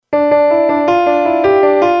Welcome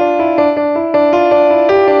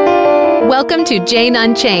to Jane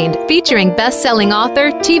Unchained, featuring best-selling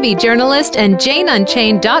author, TV journalist, and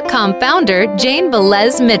JaneUnchained.com founder, Jane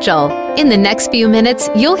Velez Mitchell. In the next few minutes,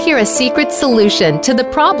 you'll hear a secret solution to the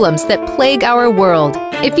problems that plague our world.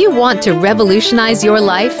 If you want to revolutionize your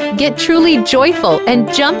life, get truly joyful,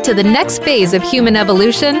 and jump to the next phase of human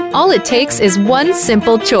evolution, all it takes is one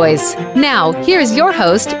simple choice. Now, here's your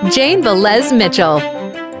host, Jane Velez Mitchell.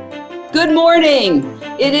 Good morning.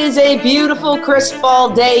 It is a beautiful crisp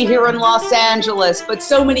fall day here in Los Angeles, but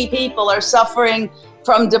so many people are suffering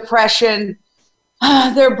from depression.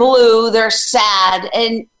 They're blue, they're sad,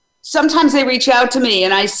 and sometimes they reach out to me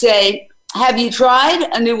and I say, have you tried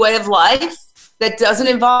a new way of life that doesn't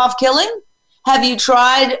involve killing? Have you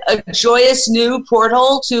tried a joyous new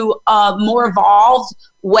portal to a more evolved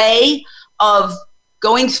way of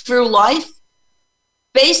going through life?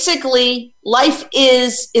 Basically, life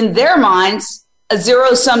is, in their minds, a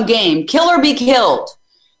zero-sum game. Kill or be killed.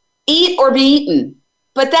 Eat or be eaten.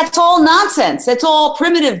 But that's all nonsense. That's all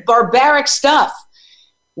primitive, barbaric stuff.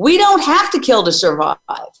 We don't have to kill to survive.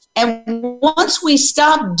 And once we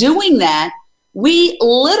stop doing that, we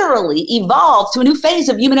literally evolve to a new phase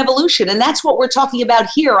of human evolution. And that's what we're talking about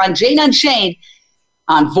here on Jane Unchained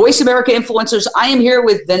on Voice America Influencers. I am here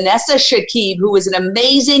with Vanessa Shakib, who is an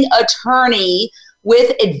amazing attorney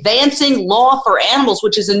with Advancing Law for Animals,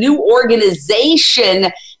 which is a new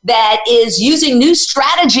organization that is using new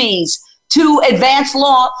strategies to advance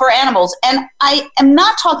law for animals. And I am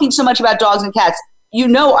not talking so much about dogs and cats. You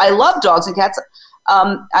know I love dogs and cats.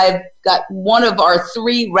 I've got one of our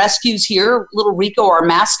 3 rescues here, little Rico, our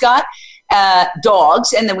mascot,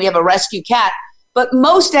 dogs, and then we have a rescue cat. But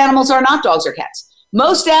most animals are not dogs or cats.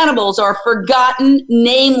 Most animals are forgotten,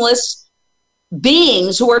 nameless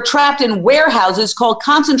beings who are trapped in warehouses called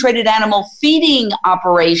concentrated animal feeding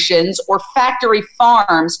operations or factory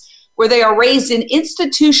farms, where they are raised in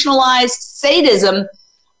institutionalized sadism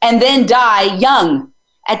and then die young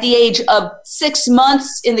at the age of 6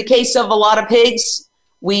 months. In the case of a lot of pigs,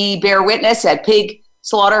 we bear witness at pig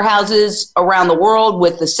slaughterhouses around the world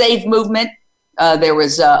with the Save movement. There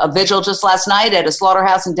was a vigil just last night at a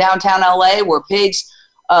slaughterhouse in downtown LA where pigs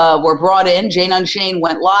were brought in. Jane Unchained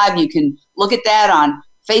went live. You can look at that on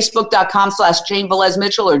Facebook.com/Jane Velez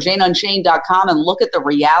Mitchell or JaneUnchained.com and look at the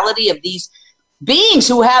reality of these beings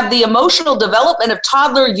who have the emotional development of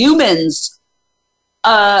toddler humans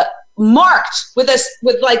marked with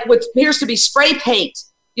what appears to be spray paint,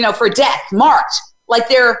 for death, marked like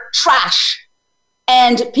they're trash.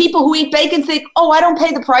 And people who eat bacon think, oh, I don't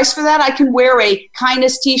pay the price for that. I can wear a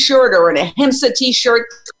kindness t-shirt or an ahimsa t-shirt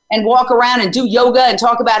and walk around and do yoga and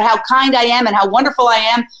talk about how kind I am and how wonderful I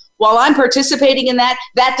am. While I'm participating in that,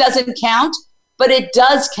 that doesn't count, but it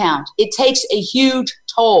does count. It takes a huge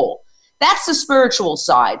toll. That's the spiritual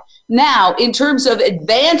side. Now, in terms of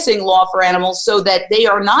advancing law for animals so that they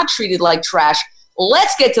are not treated like trash,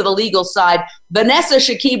 let's get to the legal side. Vanessa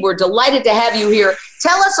Shakib, we're delighted to have you here.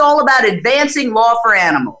 Tell us all about advancing law for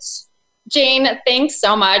animals. Jane, thanks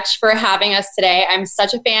so much for having us today. I'm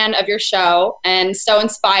such a fan of your show and so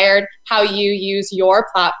inspired how you use your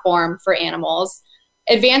platform for animals.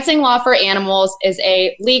 Advancing Law for Animals is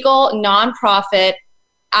a legal, nonprofit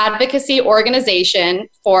advocacy organization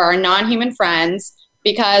for our non-human friends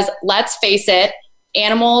because, let's face it,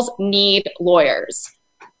 animals need lawyers.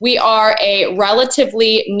 We are a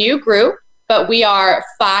relatively new group, but we are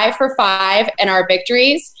 5 for 5 in our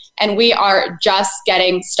victories, and we are just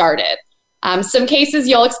getting started. Some cases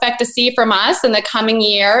you'll expect to see from us in the coming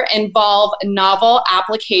year involve novel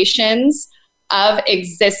applications of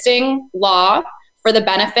existing law for the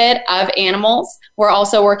benefit of animals. We're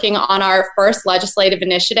also working on our first legislative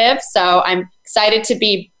initiative, so I'm excited to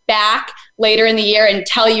be back later in the year and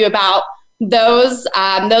tell you about those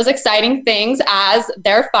exciting things as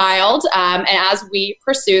they're filed and as we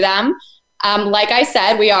pursue them. Like I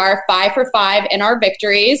said, we are 5 for 5 in our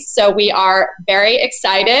victories, so we are very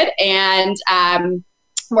excited and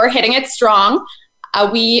we're hitting it strong.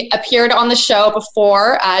 We appeared on the show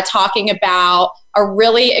before talking about a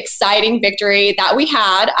really exciting victory that we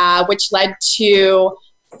had, which led to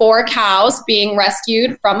 4 cows being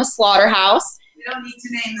rescued from a slaughterhouse. You don't need to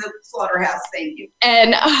name the slaughterhouse, thank you.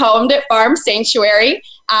 And homed at Farm Sanctuary.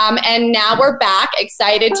 And now we're back,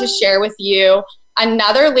 excited to share with you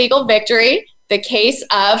another legal victory, the case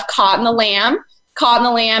of Caught in the Lamb. Caught in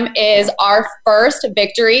the Lamb is our first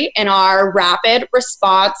victory in our rapid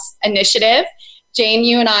response initiative. Jane,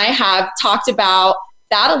 you and I have talked about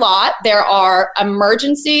that a lot. There are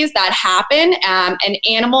emergencies that happen and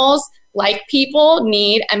animals, like people,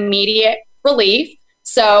 need immediate relief.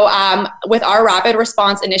 So with our rapid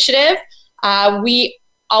response initiative, we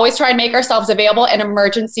always try and make ourselves available in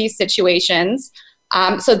emergency situations.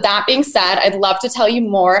 So that being said, I'd love to tell you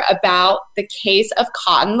more about the case of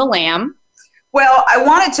Cotton the lamb. Well, I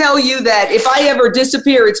want to tell you that if I ever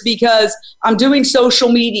disappear, it's because I'm doing social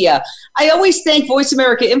media. I always thank Voice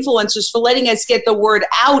America influencers for letting us get the word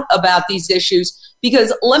out about these issues,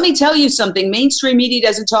 because let me tell you something, mainstream media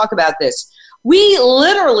doesn't talk about this. We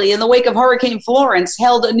literally, in the wake of Hurricane Florence,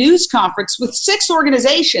 held a news conference with 6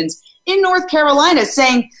 organizations in North Carolina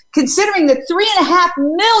saying, considering the 3.5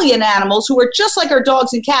 million animals who are just like our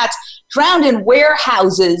dogs and cats, drowned in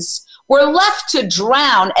warehouses, were left to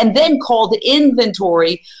drown and then called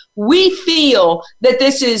inventory, we feel that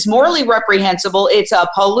this is morally reprehensible. It's a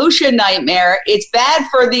pollution nightmare. It's bad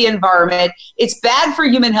for the environment. It's bad for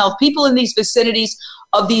human health. People in these vicinities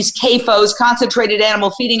of these CAFOs, concentrated animal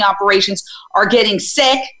feeding operations, are getting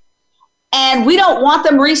sick. And we don't want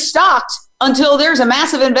them restocked until there's a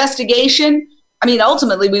massive investigation. I mean,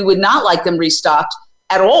 ultimately, we would not like them restocked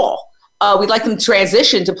at all. We'd like them to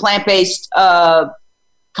transition to plant-based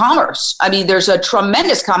commerce. I mean, there's a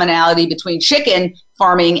tremendous commonality between chicken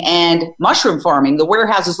farming and mushroom farming. The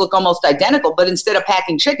warehouses look almost identical, but instead of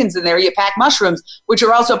packing chickens in there, you pack mushrooms, which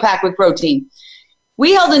are also packed with protein.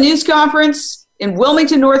 We held a news conference in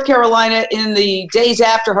Wilmington, North Carolina in the days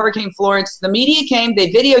after Hurricane Florence. The media came, they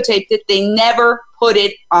videotaped it, they never put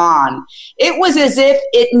it on. It was as if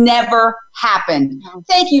it never happened.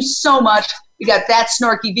 Thank you so much. We got that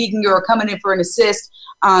snarky vegan girl coming in for an assist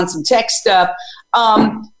on some tech stuff.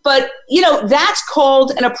 But, you know, that's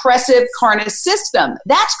called an oppressive carnist system.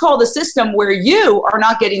 That's called a system where you are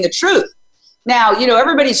not getting the truth. Now, you know,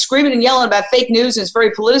 everybody's screaming and yelling about fake news and it's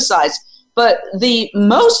very politicized. But the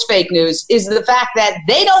most fake news is the fact that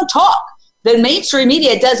they don't talk. The mainstream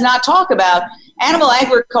media does not talk about animal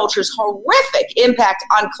agriculture's horrific impact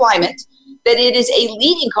on climate, that it is a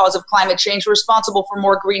leading cause of climate change, responsible for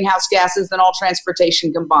more greenhouse gases than all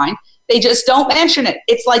transportation combined. They just don't mention it.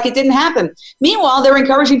 It's like it didn't happen. Meanwhile, they're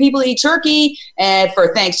encouraging people to eat turkey and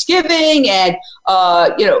for Thanksgiving and,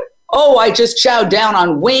 oh, I just chowed down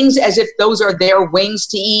on wings, as if those are their wings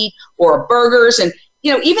to eat, or burgers. And,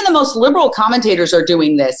 you know, even the most liberal commentators are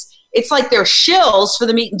doing this. It's like they're shills for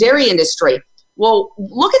the meat and dairy industry. Well,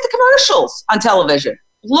 look at the commercials on television.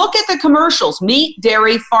 Look at the commercials, meat,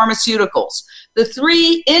 dairy, pharmaceuticals, the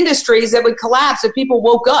 3 industries that would collapse if people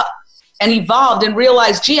woke up and evolved and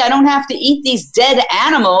realized, gee, I don't have to eat these dead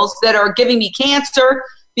animals that are giving me cancer,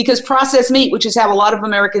 because processed meat, which is how a lot of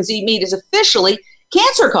Americans eat meat, is officially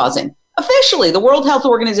cancer causing. Officially, the World Health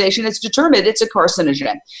Organization has determined it's a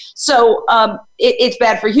carcinogen. So it's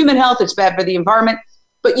bad for human health, it's bad for the environment,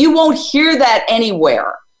 but you won't hear that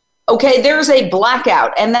anywhere. Okay, there's a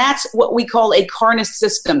blackout, and that's what we call a carnist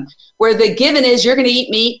system, where the given is you're going to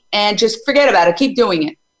eat meat and just forget about it, keep doing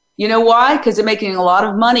it. You know why? Because they're making a lot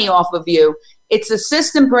of money off of you. It's a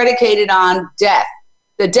system predicated on death,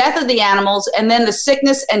 the death of the animals, and then the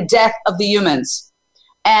sickness and death of the humans.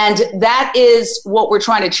 And that is what we're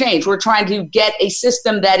trying to change. We're trying to get a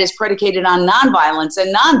system that is predicated on nonviolence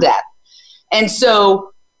and non-death. And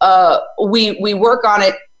so we work on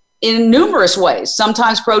it in numerous ways,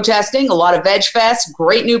 sometimes protesting, a lot of veg fests,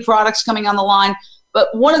 great new products coming on the line. But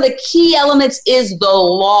one of the key elements is the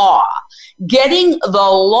law. Getting the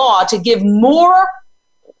law to give more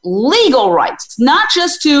legal rights, not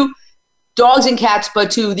just to dogs and cats,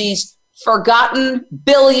 but to these forgotten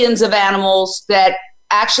billions of animals that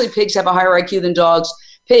actually pigs have a higher IQ than dogs,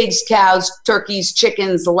 pigs, cows, turkeys,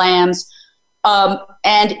 chickens, lambs.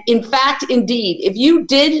 And in fact, indeed, if you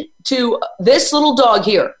did to this little dog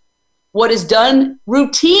here what is done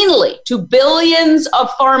routinely to billions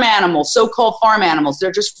of farm animals, so-called farm animals,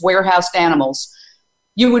 they're just warehoused animals,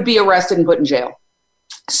 you would be arrested and put in jail.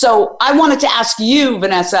 So I wanted to ask you,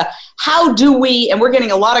 Vanessa, how do we, and we're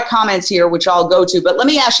getting a lot of comments here, which I'll go to, but let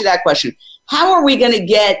me ask you that question. How are we going to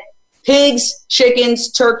get pigs,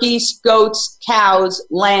 chickens, turkeys, goats, cows,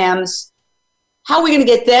 lambs, how are we going to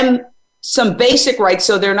get them some basic rights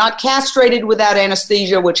so they're not castrated without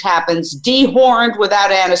anesthesia, which happens, dehorned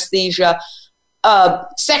without anesthesia,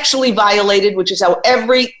 sexually violated, which is how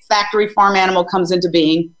every factory farm animal comes into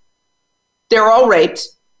being. They're all raped.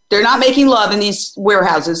 They're not making love in these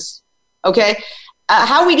warehouses, okay?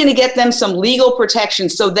 How are we going to get them some legal protection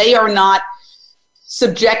so they are not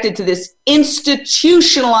subjected to this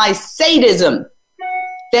institutionalized sadism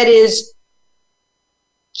that is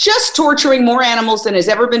just torturing more animals than has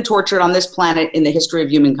ever been tortured on this planet in the history of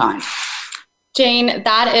humankind? Jane,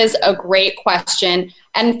 that is a great question.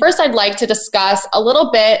 And first, I'd like to discuss a little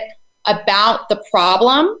bit about the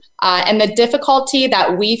problem and the difficulty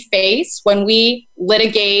that we face when we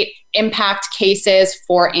litigate impact cases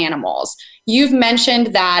for animals. You've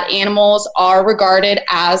mentioned that animals are regarded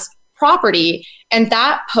as property, and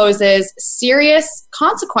that poses serious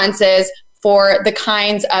consequences for the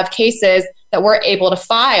kinds of cases that we're able to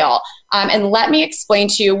file. And let me explain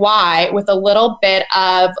to you why with a little bit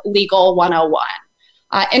of Legal 101.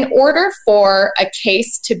 In order for a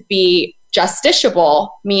case to be justiciable,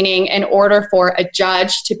 meaning in order for a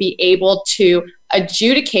judge to be able to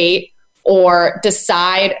adjudicate or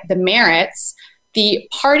decide the merits, the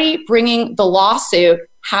party bringing the lawsuit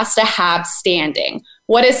has to have standing.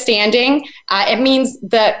 What is standing? It means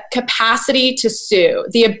the capacity to sue,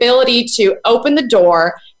 the ability to open the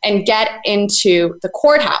door and get into the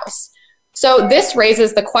courthouse. So this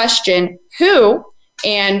raises the question, who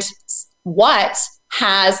and what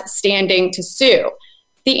has standing to sue?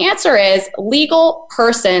 The answer is legal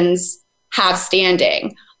persons have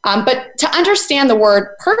standing. But to understand the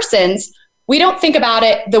word persons, we don't think about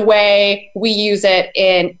it the way we use it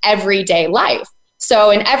in everyday life.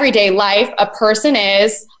 So in everyday life, a person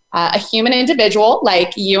is a human individual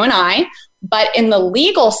like you and I, but in the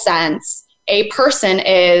legal sense, a person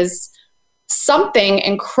is something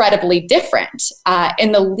incredibly different.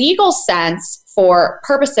 In the legal sense, for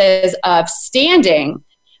purposes of standing,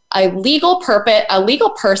 a legal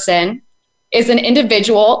person is an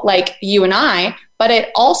individual like you and I, but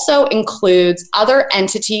it also includes other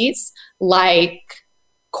entities like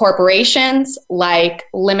corporations, like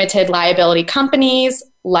limited liability companies,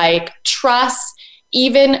 like trusts,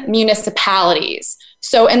 even municipalities.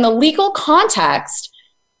 So in the legal context,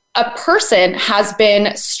 a person has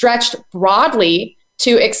been stretched broadly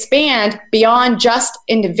to expand beyond just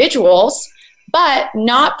individuals, but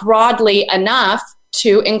not broadly enough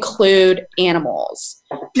to include animals.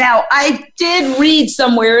 Now, I did read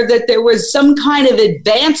somewhere that there was some kind of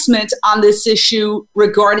advancement on this issue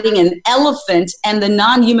regarding an elephant and the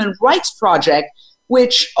Non-Human Rights Project,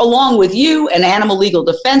 which, along with you and Animal Legal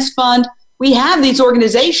Defense Fund, we have these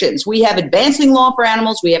organizations. We have Advancing Law for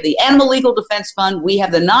Animals, we have the Animal Legal Defense Fund, we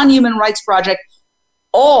have the Non-Human Rights Project,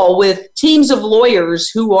 all with teams of lawyers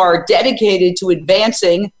who are dedicated to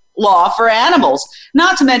advancing law for animals.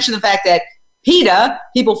 Not to mention the fact that PETA,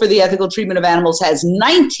 People for the Ethical Treatment of Animals, has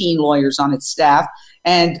 19 lawyers on its staff,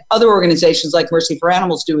 and other organizations like Mercy for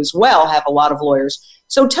Animals do as well, have a lot of lawyers.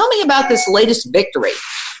 So tell me about this latest victory.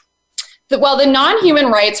 Well, the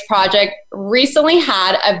Non-Human Rights Project recently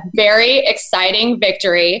had a very exciting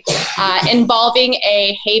victory involving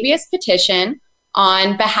a habeas petition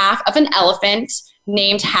on behalf of an elephant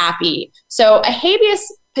named Happy. So a habeas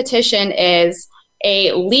petition is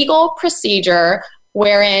a legal procedure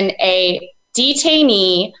wherein a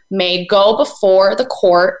detainee may go before the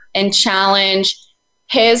court and challenge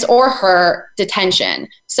his or her detention.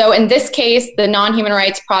 So in this case, the Non-Human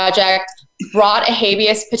Rights Project brought a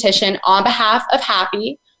habeas petition on behalf of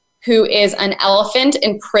Happy, who is an elephant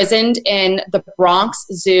imprisoned in the Bronx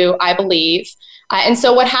Zoo, I believe. And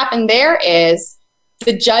so what happened there is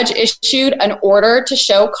the judge issued an order to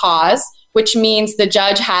show cause, which means the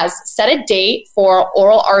judge has set a date for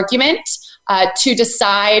oral argument to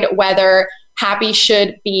decide whether Happy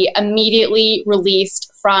should be immediately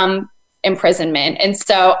released from imprisonment. And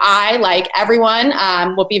so I, like everyone,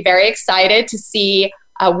 will be very excited to see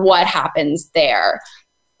what happens there.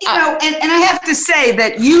 You know, and I have to say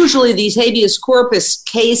that usually these habeas corpus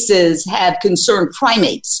cases have concerned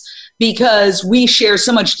primates because we share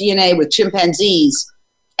so much DNA with chimpanzees.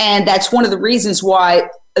 And that's one of the reasons why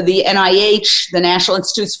the NIH, the National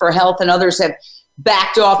Institutes for Health, and others have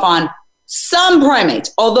backed off on some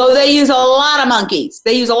primates, although they use a lot of monkeys.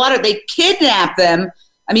 They kidnap them.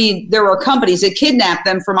 I mean, there are companies that kidnap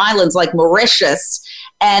them from islands like Mauritius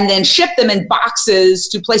and then ship them in boxes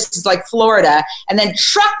to places like Florida and then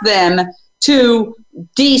truck them to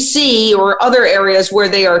DC or other areas where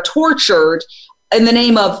they are tortured in the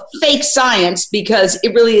name of fake science because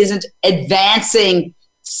it really isn't advancing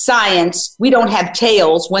science. We don't have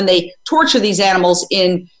tails when they torture these animals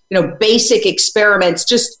in basic experiments,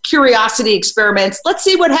 just curiosity experiments. Let's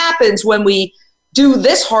see what happens when we do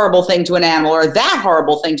this horrible thing to an animal or that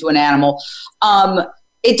horrible thing to an animal.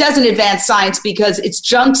 It doesn't advance science because it's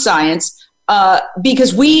junk science,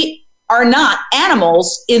 because we are not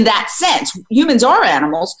animals in that sense. Humans are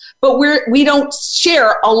animals, but we don't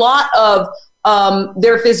share a lot of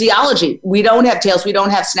their physiology. We don't have tails, we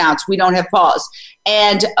don't have snouts, we don't have paws.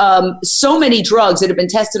 And so many drugs that have been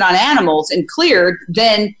tested on animals and cleared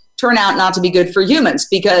then turn out not to be good for humans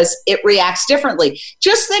because it reacts differently.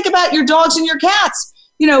 Just think about your dogs and your cats.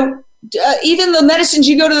 Even the medicines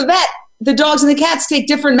you go to the vet, the dogs and the cats take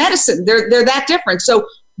different medicine. They're that different. So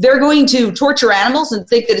they're going to torture animals and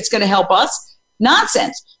think that it's going to help us.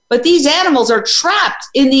 Nonsense. But these animals are trapped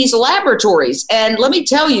in these laboratories. And let me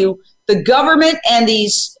tell you, the government and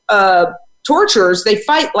these torturers, they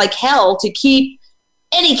fight like hell to keep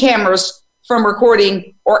any cameras from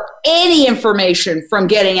recording or any information from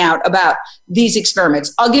getting out about these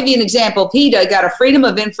experiments. I'll give you an example. PETA got a Freedom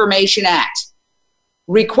of Information Act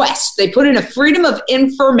request. They put in a Freedom of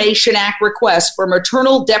Information Act request for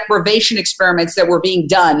maternal deprivation experiments that were being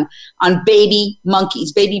done on baby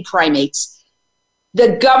monkeys, baby primates.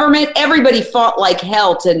 The government, everybody fought like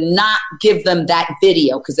hell to not give them that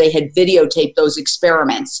video because they had videotaped those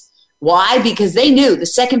experiments. Why? Because they knew the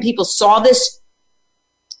second people saw this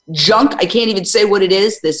junk, I can't even say what it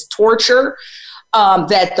is, this torture,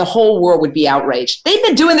 that the whole world would be outraged. They've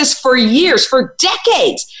been doing this for years, for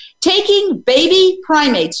decades, taking baby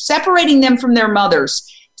primates, separating them from their mothers,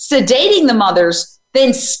 sedating the mothers,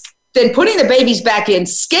 then putting the babies back in,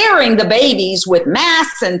 scaring the babies with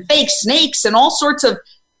masks and fake snakes and all sorts of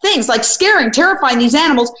things, like scaring, terrifying these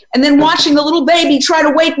animals, and then watching the little baby try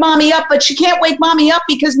to wake mommy up, but she can't wake mommy up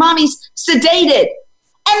because mommy's sedated.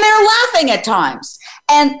 And they're laughing at times.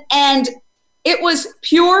 And it was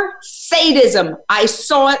pure sadism. I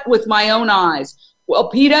saw it with my own eyes. Well,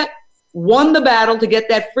 PETA won the battle to get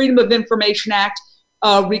that Freedom of Information Act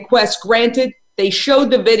request granted. They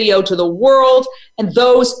showed the video to the world, and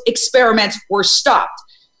those experiments were stopped.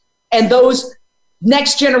 And those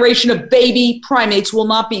next generation of baby primates will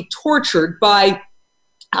not be tortured by,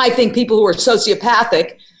 I think, people who are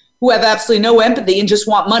sociopathic, who have absolutely no empathy and just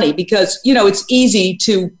want money because, you know, it's easy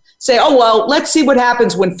to say, oh, well, let's see what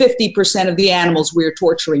happens when 50% of the animals we're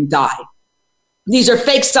torturing die. These are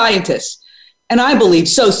fake scientists, and I believe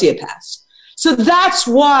sociopaths. So that's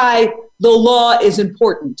why the law is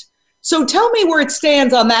important. So tell me where it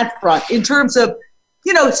stands on that front in terms of,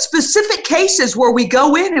 you know, specific cases where we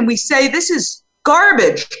go in and we say this is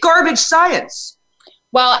garbage science.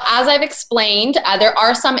 Well, as I've explained, there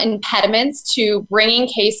are some impediments to bringing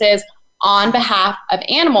cases on behalf of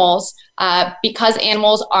animals because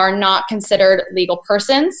animals are not considered legal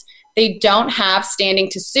persons. They don't have standing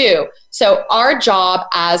to sue. So our job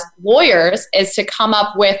as lawyers is to come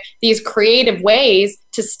up with these creative ways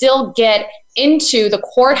to still get into the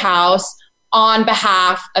courthouse on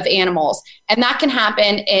behalf of animals. And that can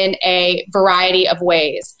happen in a variety of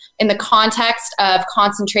ways. In the context of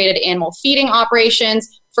concentrated animal feeding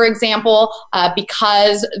operations, for example,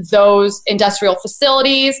 because those industrial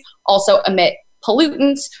facilities also emit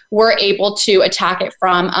pollutants, we're able to attack it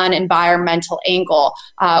from an environmental angle.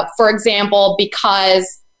 For example,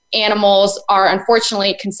 because animals are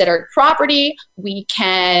unfortunately considered property, we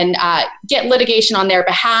can get litigation on their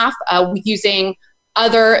behalf using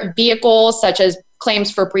other vehicles such as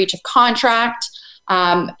claims for breach of contract.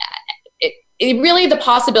 Really, the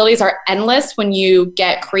possibilities are endless when you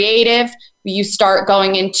get creative. You start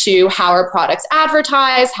going into how are products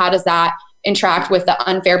advertised, how does that interact with the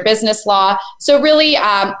unfair business law. So really,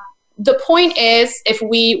 the point is, if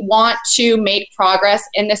we want to make progress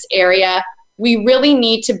in this area, we really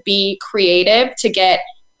need to be creative to get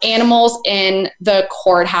animals in the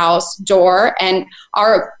courthouse door. And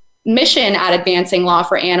our mission at Advancing Law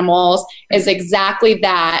for Animals is exactly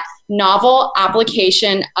that, novel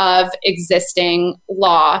application of existing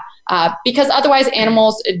law, because otherwise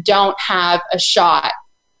animals don't have a shot.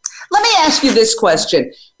 Let me ask you this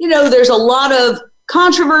question. You know, there's a lot of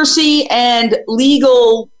controversy and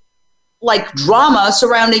legal drama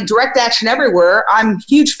surrounding Direct Action Everywhere. I'm a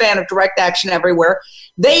huge fan of Direct Action Everywhere.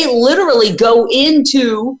 They literally go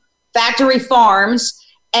into factory farms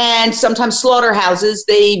and sometimes slaughterhouses.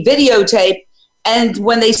 They videotape, and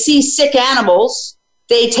when they see sick animals,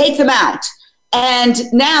 they take them out. And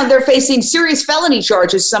now they're facing serious felony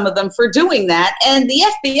charges, some of them, for doing that. And the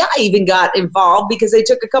FBI even got involved because they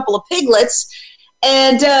took a couple of piglets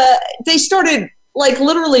and they started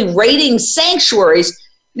literally raiding sanctuaries.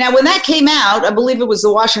 Now, when that came out, I believe it was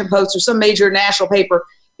the Washington Post or some major national paper,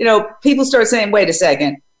 you know, people started saying, wait a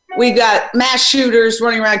second, we've got mass shooters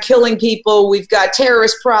running around killing people, we've got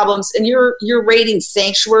terrorist problems, and you're raiding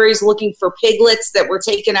sanctuaries looking for piglets that were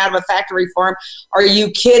taken out of a factory farm. Are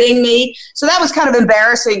you kidding me? So that was kind of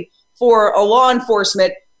embarrassing for a law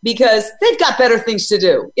enforcement because they've got better things to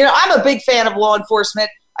do. You know, I'm a big fan of law enforcement.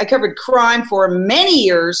 I covered crime for many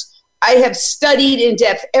years. I have studied in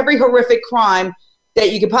depth every horrific crime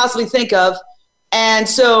that you could possibly think of. And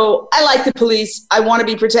so I like the police. I want to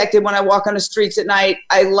be protected when I walk on the streets at night.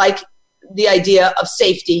 I like the idea of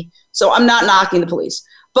safety. So I'm not knocking the police.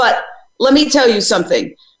 But let me tell you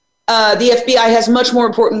something. the FBI has much more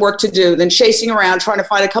important work to do than chasing around trying to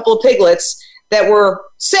find a couple of piglets that were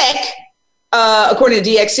sick, according to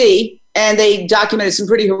DXE, and they documented some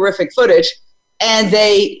pretty horrific footage, and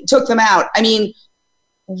they took them out. I mean,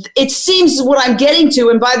 it seems what I'm getting to,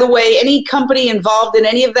 and by the way, any company involved in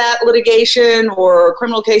any of that litigation or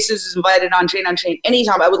criminal cases is invited on Jane Unchained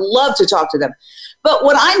anytime. I would love to talk to them. But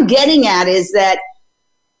what I'm getting at is that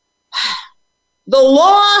the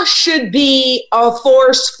law should be a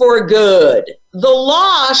force for good. The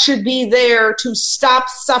law should be there to stop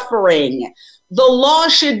suffering. The law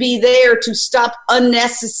should be there to stop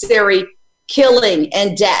unnecessary killing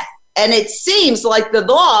and death. And it seems like the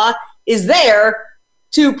law is there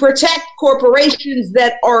to protect corporations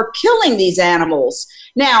that are killing these animals.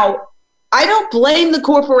 Now, I don't blame the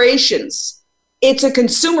corporations. It's a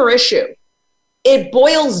consumer issue. It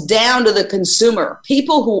boils down to the consumer.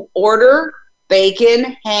 People who order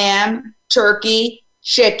bacon, ham, turkey,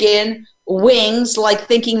 chicken, wings, like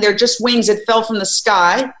thinking they're just wings that fell from the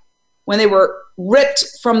sky when they were ripped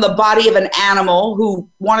from the body of an animal who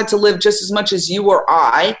wanted to live just as much as you or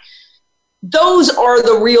I. Those are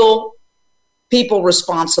the real people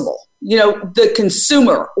responsible. You know, the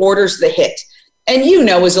consumer orders the hit. And you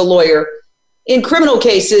know, as a lawyer, in criminal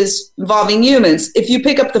cases involving humans, if you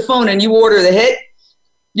pick up the phone and you order the hit,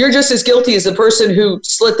 you're just as guilty as the person who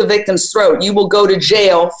slit the victim's throat. You will go to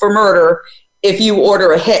jail for murder if you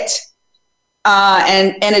order a hit.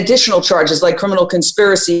 And additional charges like criminal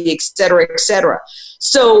conspiracy, et cetera, et cetera.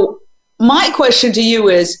 So my question to you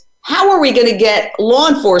is, how are we going to get law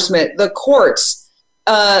enforcement, the courts,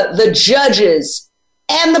 the judges,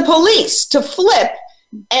 and the police to flip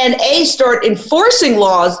and start enforcing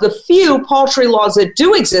laws, the few paltry laws that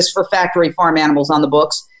do exist for factory farm animals on the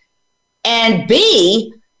books, and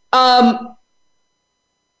B,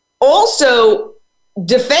 also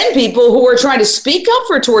defend people who are trying to speak up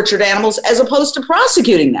for tortured animals as opposed to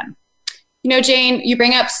prosecuting them? You know, Jane, you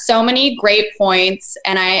bring up so many great points,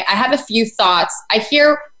 and I have a few thoughts. I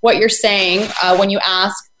hear what you're saying when you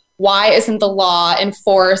ask, why isn't the law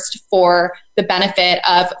enforced for the benefit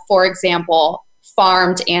of, for example,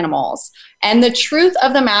 farmed animals? And the truth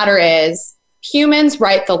of the matter is, humans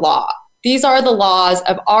write the law. These are the laws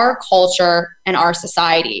of our culture and our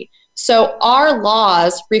society. So our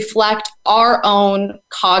laws reflect our own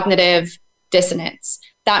cognitive dissonance.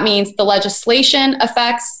 That means the legislation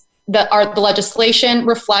the legislation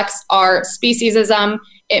reflects our speciesism.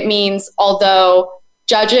 It means although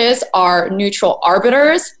judges are neutral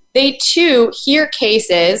arbiters, they too hear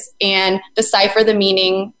cases and decipher the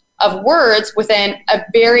meaning of words within a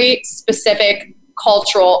very specific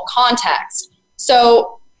cultural context.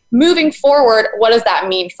 So moving forward, what does that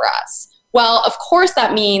mean for us? Well, of course,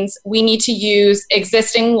 that means we need to use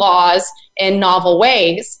existing laws in novel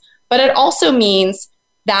ways, but it also means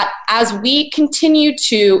that as we continue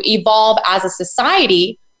to evolve as a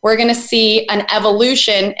society, we're going to see an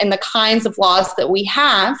evolution in the kinds of laws that we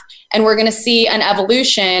have, and we're going to see an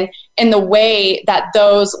evolution in the way that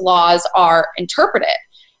those laws are interpreted.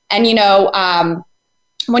 And, you know,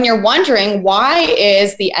 when you're wondering why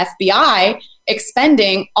is the FBI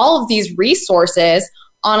expending all of these resources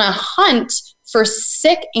on a hunt for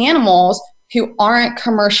sick animals who aren't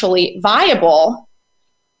commercially viable,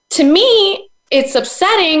 to me, it's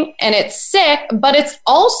upsetting and it's sick, but it's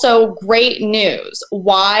also great news.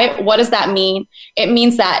 Why? What does that mean? It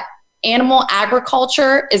means that animal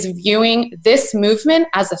agriculture is viewing this movement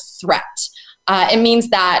as a threat. It means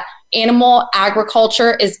that animal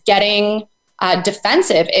agriculture is getting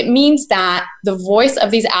defensive. It means that the voice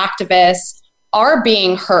of these activists are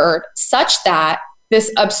being heard such that this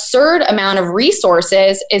absurd amount of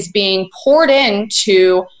resources is being poured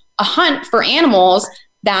into a hunt for animals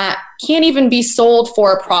that can't even be sold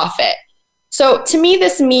for a profit. So to me,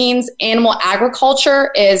 this means animal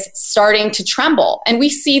agriculture is starting to tremble. And we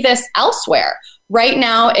see this elsewhere. Right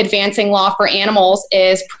now, Advancing Law for Animals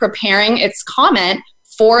is preparing its comment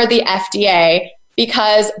for the FDA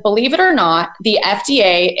because, believe it or not, the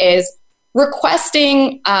FDA is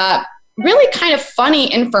requesting really kind of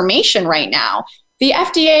funny information right now. The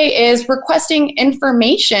FDA is requesting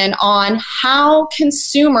information on how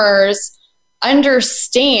consumers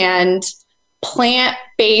understand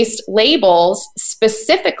plant-based labels,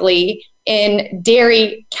 specifically in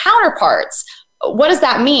dairy counterparts. What does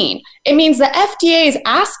that mean? It means the FDA is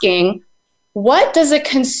asking, what does a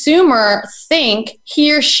consumer think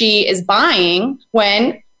he or she is buying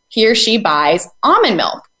when he or she buys almond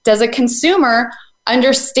milk? Does a consumer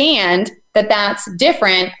understand that that's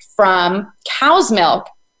different from cow's milk?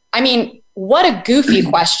 I mean, what a goofy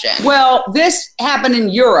question. Well, this happened in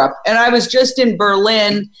Europe, and I was just in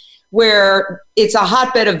Berlin where it's a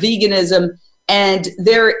hotbed of veganism, and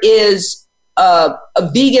there is a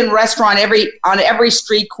vegan restaurant on every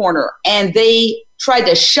street corner, and they tried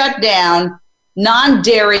to shut down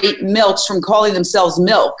non-dairy milks from calling themselves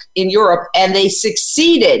milk in Europe, and they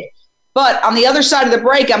succeeded. But on the other side of the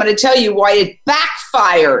break, I'm going to tell you why it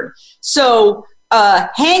backfired. So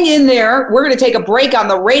hang in there. We're going to take a break on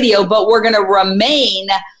the radio, but we're going to remain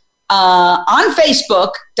on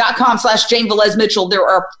Facebook.com/Jane Velez Mitchell. There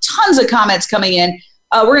are tons of comments coming in.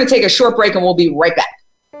 We're going to take a short break, and we'll be right back.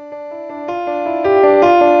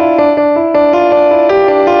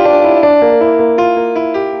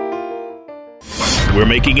 We're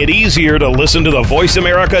making it easier to listen to the Voice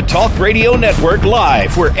America Talk Radio Network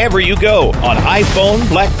live wherever you go on iPhone,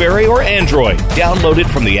 BlackBerry, or Android. Download it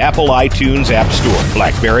from the Apple iTunes App Store,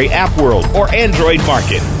 BlackBerry App World, or Android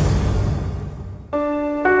Market.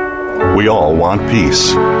 We all want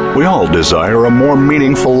peace. We all desire a more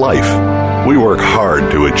meaningful life. We work hard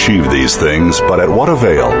to achieve these things, but at what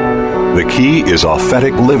avail? The key is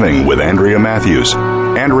authentic living with Andrea Matthews.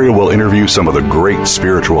 Andrea will interview some of the great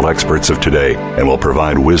spiritual experts of today and will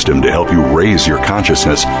provide wisdom to help you raise your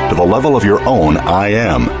consciousness to the level of your own I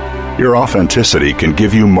am. Your authenticity can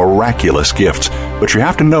give you miraculous gifts, but you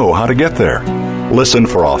have to know how to get there. Listen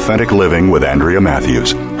for Authentic Living with Andrea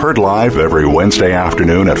Matthews. Heard live every Wednesday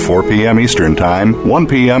afternoon at 4 p.m. Eastern Time, 1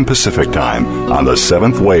 p.m. Pacific Time on the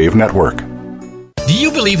Seventh Wave Network. Do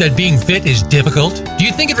you believe that being fit is difficult? Do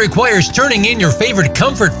you think it requires turning in your favorite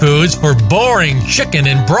comfort foods for boring chicken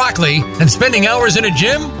and broccoli and spending hours in a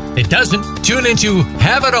gym? It doesn't. Tune into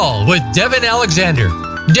Have It All with Devin Alexander.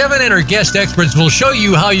 Devin and her guest experts will show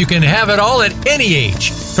you how you can have it all at any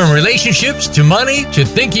age, from relationships to money to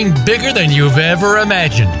thinking bigger than you've ever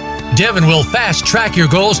imagined. Devin will fast-track your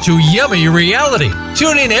goals to yummy reality.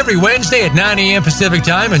 Tune in every Wednesday at 9 a.m. Pacific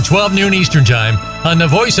Time and 12 noon Eastern Time on the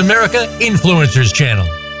Voice America Influencers Channel.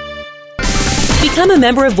 Become a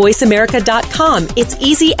member of VoiceAmerica.com. It's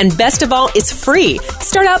easy, and best of all, it's free.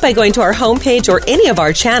 Start out by going to our homepage or any of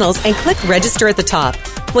our channels and click Register at the top.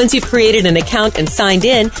 Once you've created an account and signed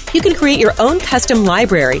in, you can create your own custom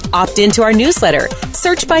library, opt into our newsletter,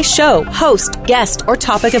 search by show, host, guest, or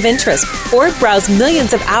topic of interest, or browse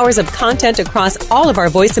millions of hours of content across all of our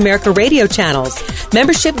Voice America radio channels.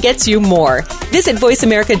 Membership gets you more. Visit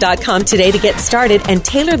VoiceAmerica.com today to get started and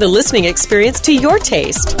tailor the listening experience to your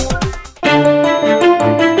taste.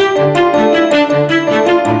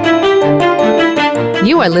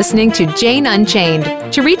 You are listening to Jane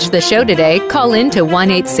Unchained. To reach the show today, call in to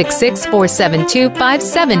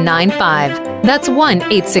 1-866-472-5795. That's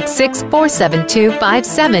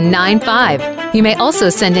 1-866-472-5795. You may also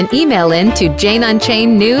send an email in to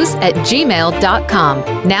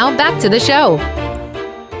janeunchainednews@gmail.com. Now back to the show.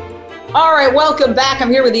 All right, welcome back. I'm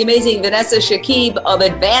here with the amazing Vanessa Shakib of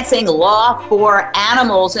Advancing Law for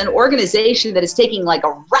Animals, an organization that is taking like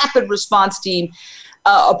a rapid response team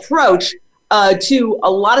approach to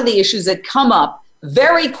a lot of the issues that come up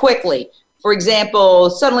very quickly. For example,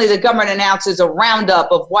 suddenly the government announces a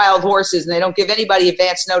roundup of wild horses and they don't give anybody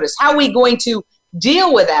advance notice. How are we going to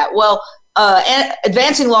deal with that? Well,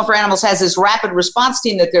 Advancing Law for Animals has this rapid response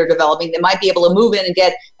team that they're developing that might be able to move in and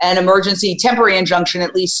get an emergency temporary injunction,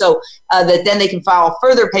 at least, so that then they can file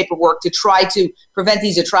further paperwork to try to prevent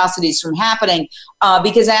these atrocities from happening,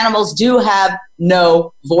 because animals do have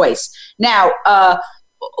no voice. Now, a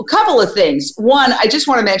couple of things. One, I just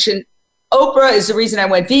want to mention Oprah is the reason I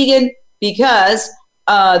went vegan, because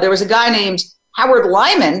there was a guy named Howard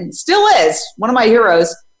Lyman, still is, one of my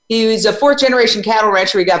heroes. He was a fourth-generation cattle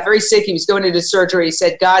rancher. He got very sick. He was going into surgery. He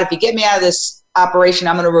said, God, if you get me out of this operation,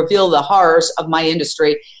 I'm going to reveal the horrors of my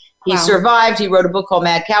industry. He survived. He wrote a book called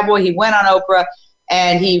Mad Cowboy. He went on Oprah,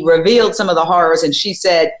 and he revealed some of the horrors. And she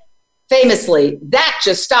said, famously, that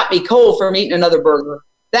just stopped me cold from eating another burger.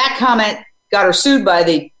 That comment got her sued by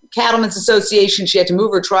the Cattlemen's Association. She had to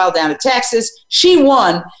move her trial down to Texas. She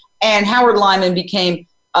won, and Howard Lyman became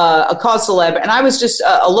a cause celeb. And I was just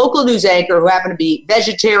a local news anchor who happened to be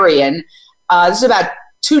vegetarian. This is about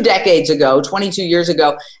 2 decades ago, 22 years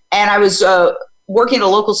ago. And I was working at a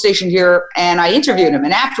local station here, and I interviewed him.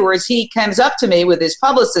 And afterwards, he comes up to me with his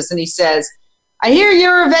publicist, and he says, I hear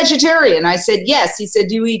you're a vegetarian. I said, yes. He said,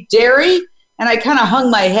 do you eat dairy? And I kind of hung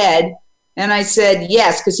my head. And I said,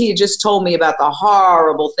 yes, because he had just told me about the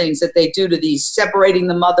horrible things that they do to these, separating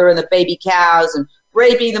the mother and the baby cows and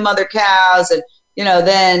raping the mother cows. And, you know,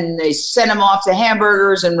 then they send them off to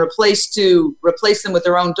hamburgers and replace them with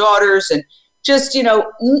their own daughters. And just, you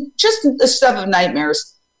know, just the stuff of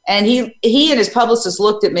nightmares. And he and his publicist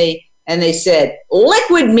looked at me and they said,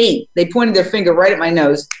 liquid meat. They pointed their finger right at my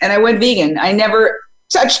nose. And I went vegan. I never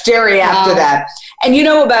touch dairy after that. And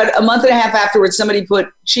about a month and a half afterwards, somebody put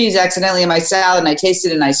cheese accidentally in my salad, and I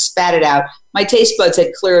tasted it and I spat it out. My taste buds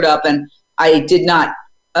had cleared up, and I did not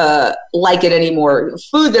like it anymore.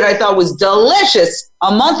 Food that I thought was delicious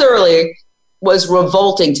a month earlier was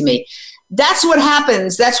revolting to me. That's what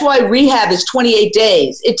happens. That's why rehab is 28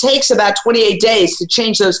 days. It takes about 28 days to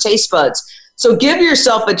change those taste buds. So give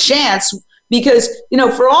yourself a chance, because,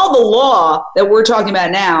 for all the law that we're talking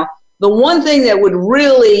about now, the one thing that would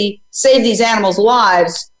really save these animals'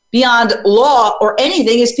 lives beyond law or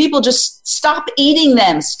anything is people just stop eating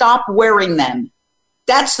them, stop wearing them.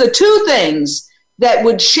 That's the two things that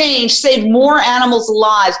would save more animals'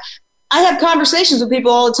 lives. I have conversations with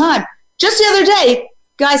people all the time. Just the other day,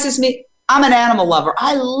 guy says to me, I'm an animal lover.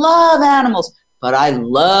 I love animals, but I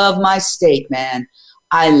love my steak, man.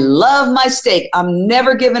 I love my steak. I'm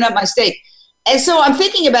never giving up my steak. And so I'm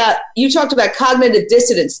thinking about, you talked about cognitive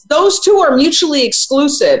dissonance. Those two are mutually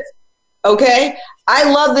exclusive, okay? I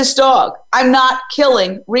love this dog. I'm not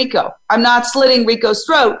killing Rico. I'm not slitting Rico's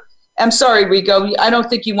throat. I'm sorry, Rico. I don't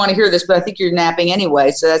think you want to hear this, but I think you're napping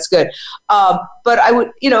anyway, so that's good. But I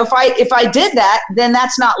would, if I did that, then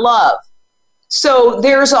that's not love. So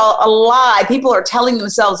there's a lie. People are telling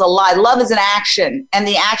themselves a lie. Love is an action, and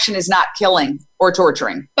the action is not killing or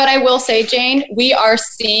torturing. But I will say, Jane, we are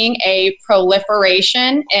seeing a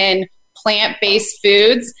proliferation in plant-based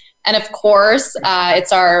foods. And of course,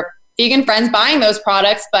 it's our vegan friends buying those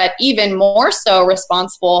products, but even more so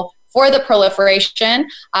responsible for the proliferation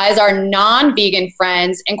is our non-vegan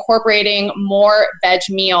friends incorporating more veg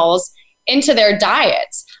meals into their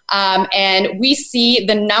diets. And we see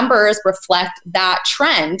the numbers reflect that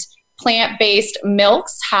trend. Plant-based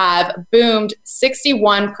milks have boomed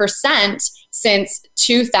 61% since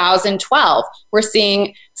 2012. We're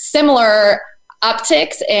seeing similar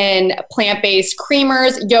upticks in plant-based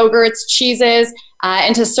creamers, yogurts, cheeses.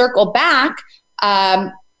 And to circle back,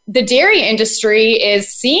 the dairy industry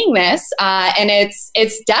is seeing this, and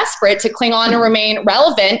it's desperate to cling on and remain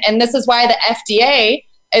relevant. And this is why the FDA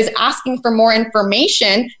is asking for more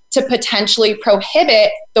information to potentially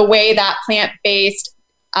prohibit the way that plant-based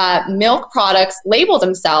milk products label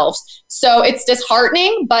themselves. So it's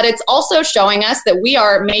disheartening, but it's also showing us that we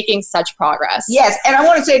are making such progress. Yes, and I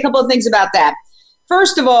want to say a couple of things about that.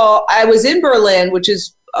 First of all, I was in Berlin, which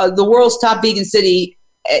is the world's top vegan city.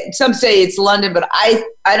 Some say it's London, but I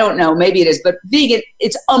don't know. Maybe it is. But vegan,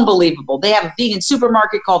 it's unbelievable. They have a vegan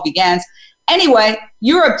supermarket called Vegans. Anyway,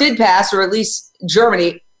 Europe did pass, or at least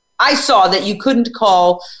Germany. I saw that you couldn't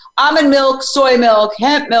call almond milk, soy milk,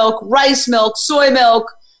 hemp milk, rice milk, soy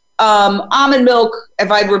milk, almond milk.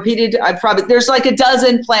 If I'd repeated, there's like a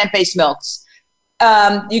dozen plant-based milks.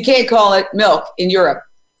 You can't call it milk in Europe.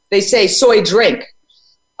 They say soy drink,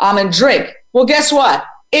 almond drink. Well, guess what?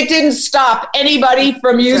 It didn't stop anybody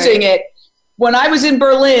from using it. When I was in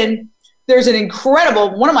Berlin, there's an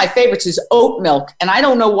incredible, one of my favorites is oat milk. And I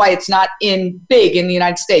don't know why it's not big in the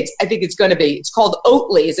United States. I think it's going to be. It's called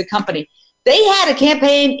Oatly as a company. They had a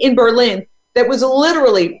campaign in Berlin that was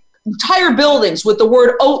literally entire buildings with the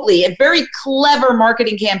word Oatly, a very clever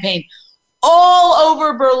marketing campaign all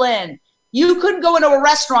over Berlin. You couldn't go into a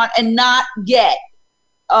restaurant and not get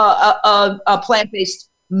a plant-based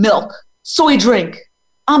milk, soy drink,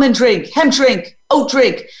 almond drink, hemp drink, oat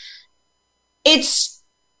drink. It's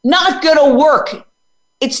not going to work.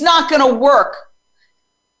 It's not going to work.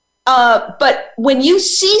 But when you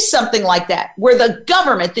see something like that, where the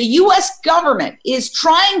government, the U.S. government, is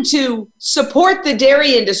trying to support the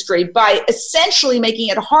dairy industry by essentially making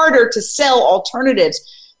it harder to sell alternatives,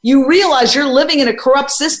 you realize you're living in a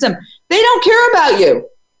corrupt system. They don't care about you.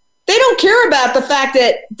 They don't care about the fact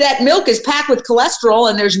that that milk is packed with cholesterol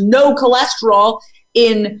and there's no cholesterol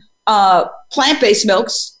in plant-based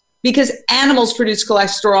milks because animals produce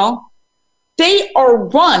cholesterol. They are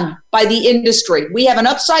run by the industry. We have an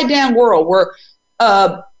upside-down world where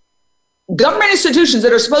government institutions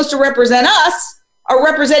that are supposed to represent us are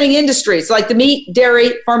representing industries like the meat,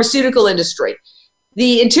 dairy, pharmaceutical industry,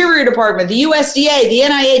 the Interior Department, the USDA, the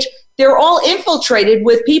NIH. They're all infiltrated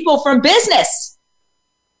with people from business.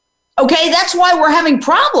 Okay, that's why we're having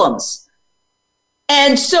problems.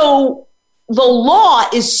 And so the law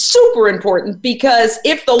is super important, because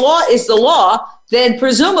if the law is the law, then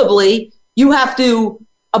presumably you have to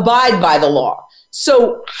abide by the law.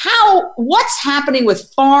 So what's happening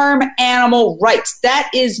with farm animal rights? That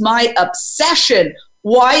is my obsession.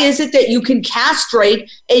 Why is it that you can castrate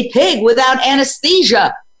a pig without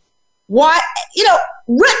anesthesia? Why,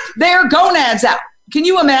 rip their gonads out. Can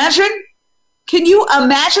you imagine? Can you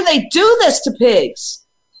imagine they do this to pigs?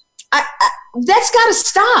 That's got to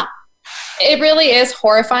stop. It really is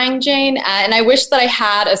horrifying, Jane, and I wish that I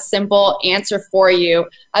had a simple answer for you.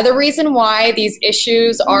 The reason why these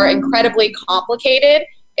issues are incredibly complicated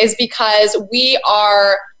is because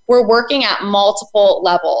we're working at multiple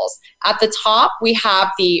levels. At the top, we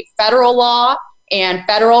have the federal law and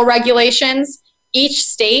federal regulations. Each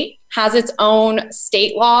state has its own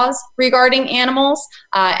state laws regarding animals.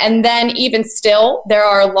 And then even still, there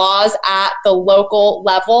are laws at the local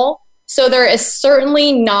level. So there is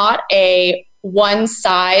certainly not a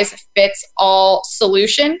one-size-fits-all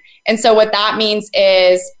solution. And so what that means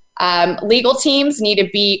is legal teams need to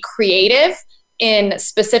be creative in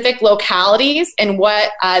specific localities and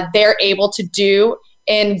what they're able to do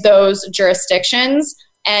in those jurisdictions.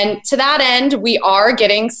 And to that end, we are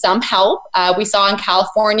getting some help. We saw in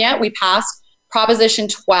California, we passed Proposition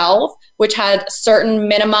 12, which had certain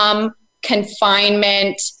minimum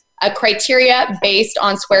confinement criteria based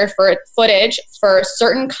on square footage for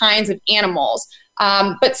certain kinds of animals.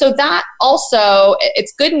 But so that also,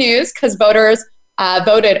 it's good news because voters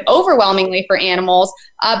voted overwhelmingly for animals,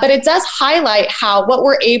 but it does highlight how what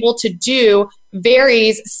we're able to do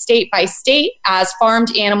varies state by state as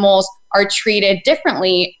farmed animals are treated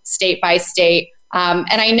differently state by state. And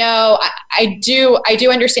I know I do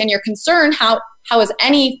understand your concern. How is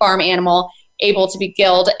any farm animal able to be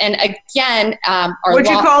killed? And again, what'd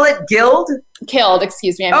you call it? Killed,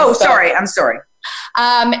 excuse me. I'm sorry.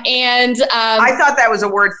 I thought that was a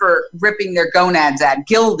word for ripping their gonads at,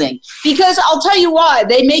 gilding. Because I'll tell you why.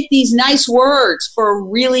 They make these nice words for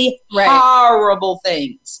really horrible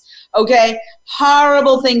things. Okay?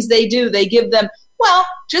 Horrible things they do. They give them, well,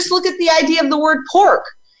 just look at the idea of the word pork.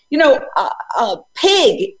 You know,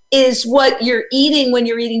 pig is what you're eating when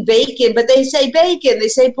you're eating bacon, but they say bacon, they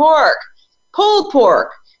say pork, pulled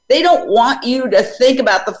pork. They don't want you to think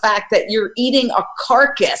about the fact that you're eating a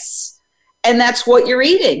carcass, and that's what you're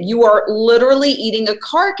eating. You are literally eating a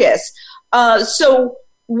carcass. So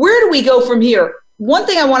where do we go from here? One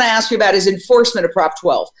thing I want to ask you about is enforcement of Prop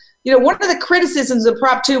 12. You know, one of the criticisms of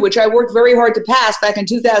Prop 2, which I worked very hard to pass back in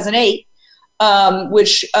 2008,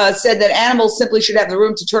 which said that animals simply should have the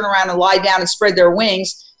room to turn around and lie down and spread their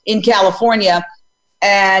wings in California.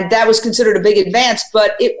 And that was considered a big advance,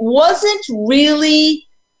 but it wasn't really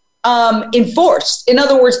enforced. In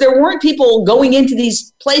other words, there weren't people going into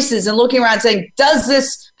these places and looking around saying, does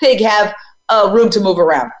this pig have room to move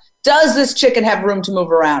around? Does this chicken have room to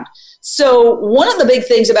move around? So one of the big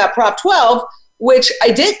things about Prop 12, which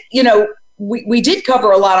I did, you know, we did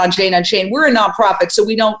cover a lot on Jane Unchained. We're a nonprofit, so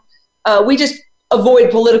we don't, we just avoid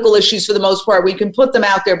political issues for the most part. We can put them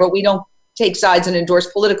out there, but we don't take sides and endorse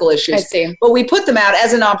political issues. I see. But we put them out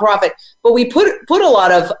as a nonprofit. But we put a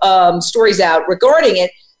lot of stories out regarding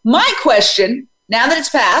it. My question, now that it's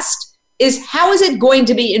passed, is how is it going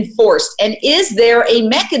to be enforced? And is there a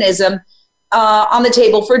mechanism on the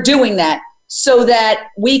table for doing that so that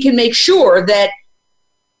we can make sure that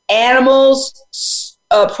animals,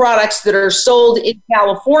 products that are sold in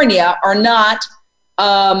California are not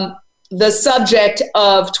the subject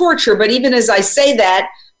of torture? But even as I say that,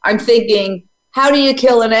 I'm thinking, how do you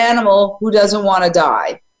kill an animal who doesn't want to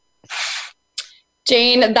die?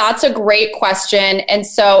 Jane, that's a great question. And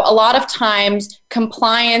so a lot of times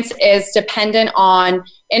compliance is dependent on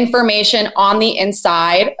information on the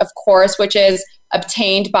inside, of course, which is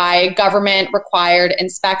obtained by government required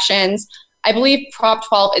inspections. I believe Prop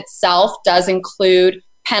 12 itself does include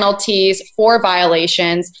penalties for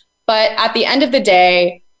violations, but at the end of the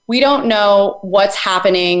day, we don't know what's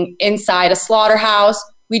happening inside a slaughterhouse.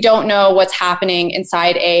 We don't know what's happening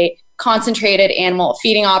inside a concentrated animal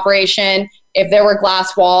feeding operation. If there were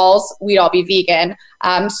glass walls, we'd all be vegan.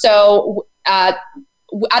 So at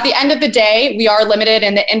the end of the day, we are limited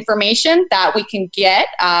in the information that we can get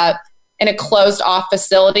in a closed off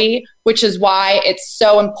facility, which is why it's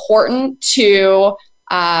so important to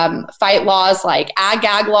fight laws like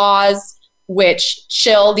ag-gag laws, which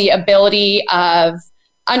chill the ability of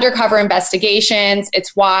undercover investigations.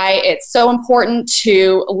 It's why it's so important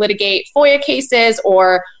to litigate FOIA cases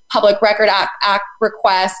or Public Record Act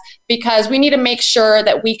requests, because we need to make sure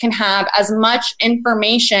that we can have as much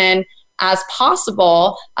information as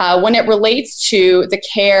possible when it relates to the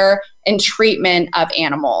care and treatment of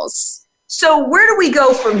animals. So where do we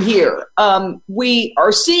go from here? We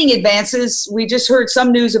are seeing advances. We just heard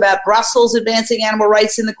some news about Brussels advancing animal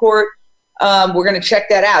rights in the court. We're going to check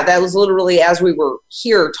that out. That was literally as we were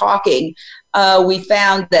here talking. We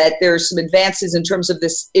found that there's some advances in terms of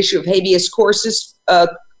this issue of habeas corpus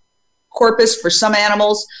for some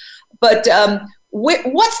animals. But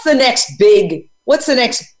what's the next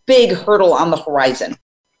big hurdle on the horizon?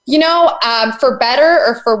 For better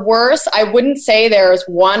or for worse, I wouldn't say there's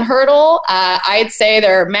one hurdle. I'd say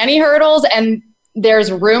there are many hurdles, and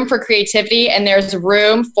there's room for creativity, and there's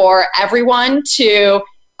room for everyone to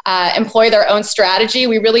employ their own strategy.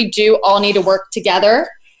 We really do all need to work together.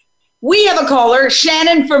 We have a caller,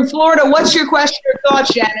 Shannon from Florida. What's your question or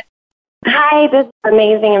thought, Shannon? Hi, this is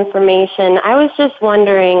amazing information. I was just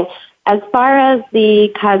wondering, as far as the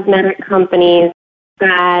cosmetic companies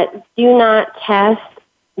that do not test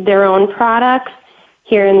their own products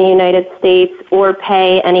here in the United States or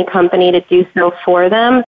pay any company to do so for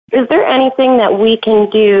them, is there anything that we can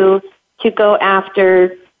do to go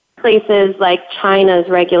after places like China's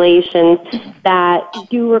regulations that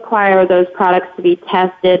do require those products to be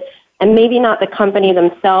tested, and maybe not the company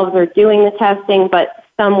themselves are doing the testing, but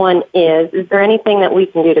someone is? Is there anything that we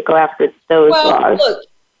can do to go after those laws? Look,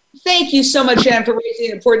 thank you so much, Shannon, for raising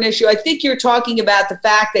an important issue. I think you're talking about the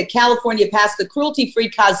fact that California passed the Cruelty-Free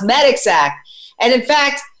Cosmetics Act. And in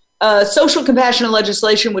fact, Social Compassion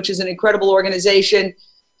Legislation, which is an incredible organization,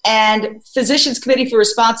 and Physicians Committee for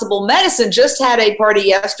Responsible Medicine just had a party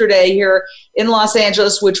yesterday here in Los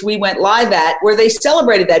Angeles, which we went live at, where they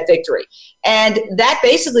celebrated that victory. And that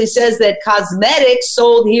basically says that cosmetics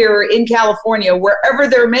sold here in California, wherever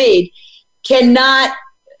they're made, cannot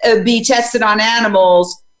be tested on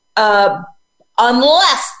animals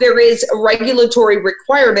unless there is a regulatory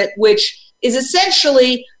requirement, which is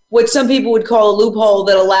essentially what some people would call a loophole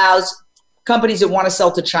that allows companies that want to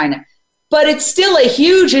sell to China. But it's still a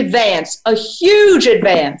huge advance,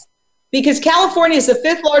 because California is the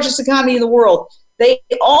 5th largest economy in the world. They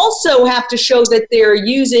also have to show that they're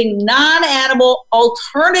using non-animal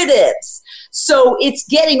alternatives. So it's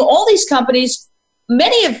getting all these companies,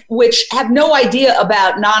 many of which have no idea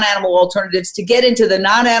about non-animal alternatives, to get into the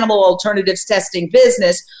non-animal alternatives testing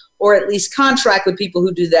business, or at least contract with people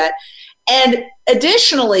who do that. And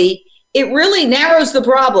additionally, it really narrows the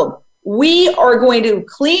problem. We are going to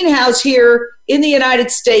clean house here in the United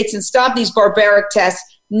States and stop these barbaric tests.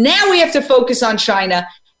 Now we have to focus on China,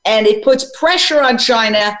 and it puts pressure on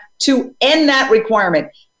China to end that requirement.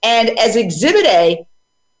 And as Exhibit A,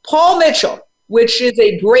 Paul Mitchell, which is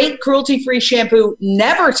a great cruelty-free shampoo,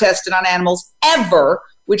 never tested on animals ever,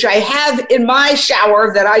 which I have in my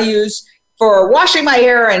shower that I use for washing my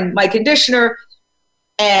hair and my conditioner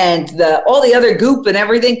and all the other goop and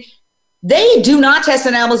everything. They do not test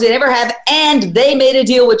on animals. They never have, and they made a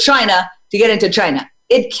deal with China to get into China.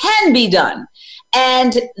 It can be done.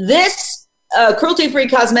 And this Cruelty-Free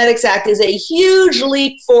Cosmetics Act is a huge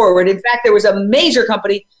leap forward. In fact, there was a major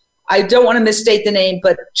company, I don't want to misstate the name,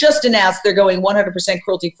 but just announced they're going 100%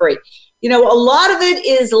 cruelty-free. A lot of it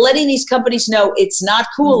is letting these companies know it's not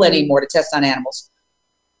cool anymore to test on animals.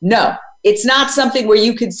 No, it's not something where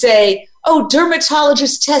you could say, oh,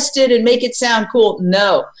 dermatologists tested and make it sound cool.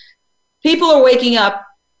 No. People are waking up.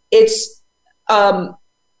 It's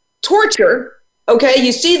torture, okay?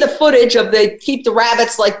 You see the footage of they keep the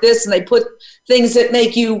rabbits like this, and they put things that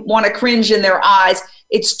make you want to cringe in their eyes.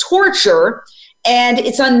 It's torture, and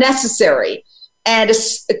it's unnecessary. And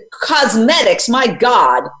cosmetics, my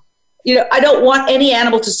God, I don't want any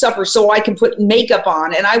animal to suffer, so I can put makeup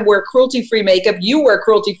on, and I wear cruelty-free makeup. You wear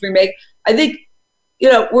cruelty-free makeup. I think,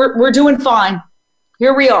 we're doing fine.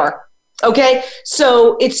 Here we are. Okay,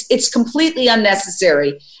 so it's completely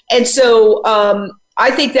unnecessary. And so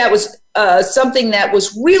I think that was something that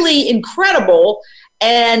was really incredible.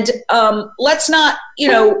 And let's not,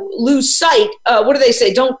 lose sight. What do they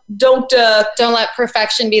say? Don't let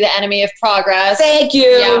perfection be the enemy of progress. Thank you.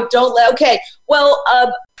 Yeah. Okay. Well,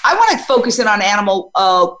 I want to focus in on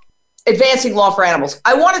advancing law for animals.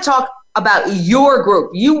 I want to talk about your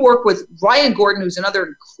group. You work with Ryan Gordon, who's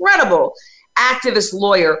another incredible activist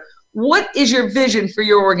lawyer. What is your vision for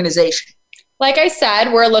your organization? Like I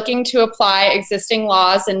said, we're looking to apply existing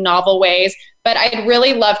laws in novel ways, but I'd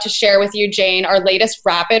really love to share with you, Jane, our latest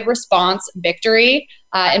rapid response victory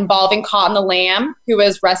involving Cotton the lamb, who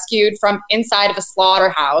was rescued from inside of a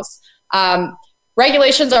slaughterhouse.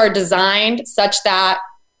 Regulations are designed such that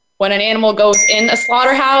when an animal goes in a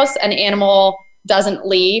slaughterhouse, an animal doesn't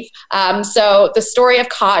leave. So the story of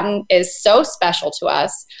Cotton is so special to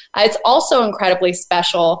us. It's also incredibly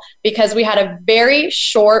special because we had a very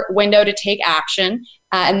short window to take action,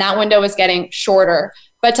 and that window is getting shorter.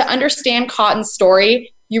 But to understand Cotton's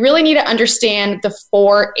story, you really need to understand the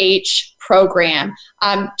 4-H program.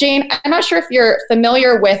 Jane, I'm not sure if you're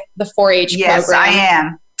familiar with the 4-H program. Yes, I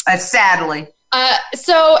am, sadly.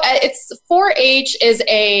 So it's 4-H is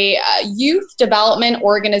a youth development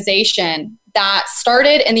organization that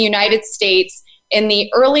started in the United States in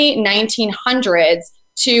the early 1900s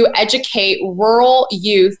to educate rural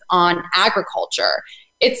youth on agriculture.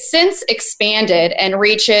 it's since expanded and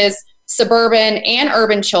reaches suburban and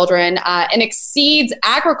urban children and exceeds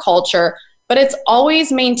agriculture, but it's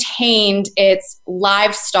always maintained its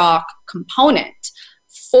livestock component.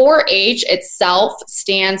 4-H itself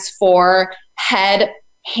stands for head,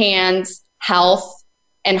 hands, health,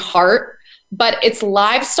 and heart, but its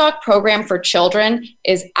livestock program for children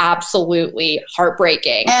is absolutely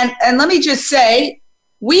heartbreaking. And let me just say,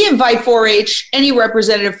 we invite 4-H, any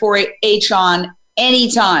representative 4-H on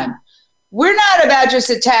anytime. We're not about just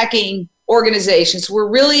attacking organizations. We're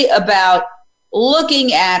really about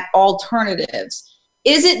looking at alternatives.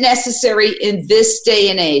 Is it necessary in this day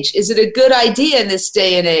and age? Is it a good idea in this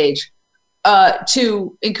day and age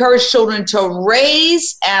to encourage children to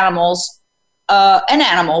raise animals, an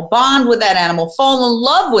animal, bond with that animal, fall in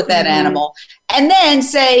love with that animal, and then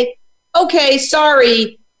say, okay,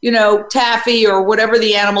 sorry, Taffy or whatever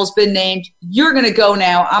the animal's been named, you're going to go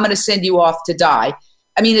now. I'm going to send you off to die.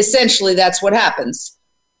 I mean, essentially, that's what happens.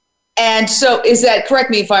 And so is that, correct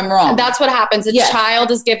me if I'm wrong? That's what happens. A child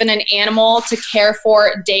is given an animal to care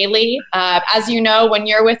for daily. As you know, when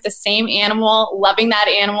you're with the same animal, loving that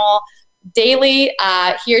animal daily,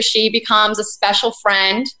 he or she becomes a special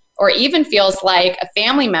friend or even feels like a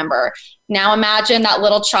family member. Now imagine that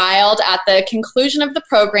little child at the conclusion of the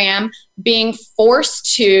program being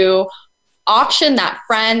forced to auction that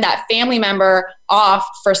friend, that family member off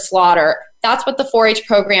for slaughter. That's what the 4-H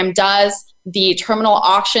program does. The terminal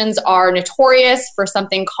auctions are notorious for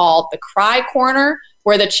something called the cry corner,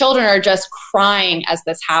 where the children are just crying as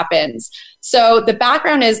this happens. So the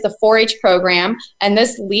background is the 4-H program, and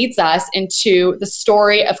this leads us into the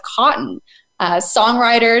story of Cotton.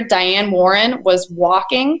 Songwriter Diane Warren was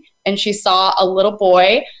walking, and she saw a little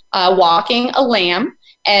boy walking a lamb.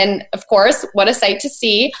 And of course, what a sight to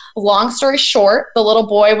see. Long story short, the little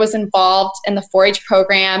boy was involved in the 4-H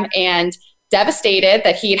program and devastated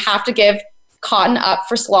that he'd have to give Cotton up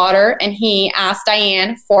for slaughter, and he asked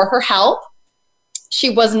Diane for her help.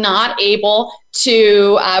 She was not able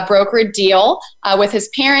to broker a deal with his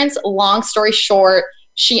parents. Long story short,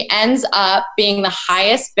 she ends up being the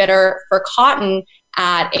highest bidder for Cotton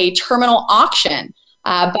at a terminal auction.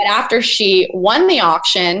 But after she won the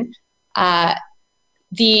auction,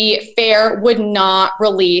 the fair would not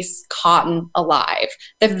release Cotton alive.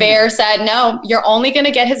 The fair said, no, you're only going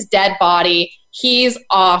to get his dead body. He's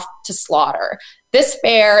off to slaughter. This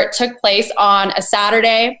fair took place on a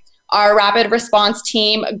Saturday. Our rapid response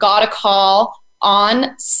team got a call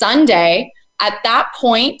on Sunday. At that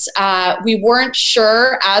point, we weren't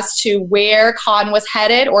sure as to where Cotton was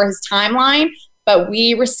headed or his timeline, but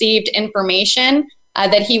we received information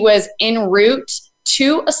that he was en route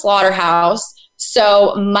to a slaughterhouse.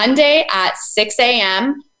 So Monday at 6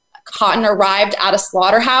 a.m., Cotton arrived at a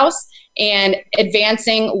slaughterhouse, and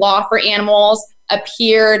Advancing Law for Animals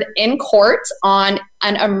appeared in court on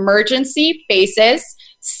an emergency basis,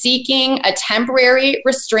 seeking a temporary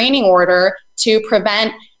restraining order to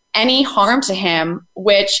prevent any harm to him,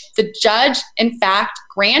 which the judge, in fact,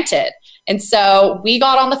 granted. And so we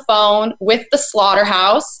got on the phone with the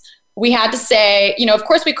slaughterhouse. We had to say, of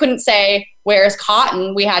course we couldn't say, where's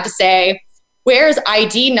Cotton? We had to say, where's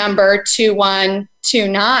ID number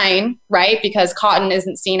 2129, right? Because Cotton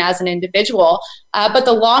isn't seen as an individual. But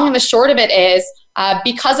the long and the short of it is,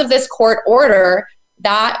 because of this court order,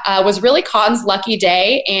 that was really Cotton's lucky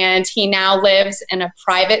day, and he now lives in a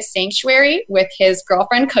private sanctuary with his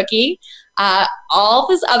girlfriend, Cookie. All of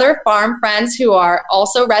his other farm friends who are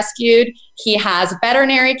also rescued. He has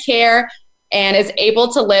veterinary care and is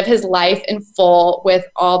able to live his life in full with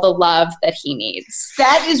all the love that he needs.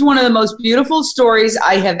 That is one of the most beautiful stories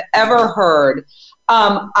I have ever heard.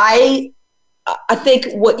 I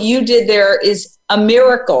think what you did there is a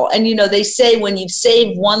miracle. And, they say when you've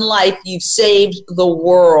saved one life, you've saved the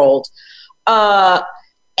world. And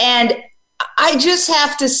I just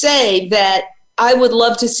have to say that I would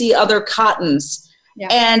love to see other Cottons. Yeah.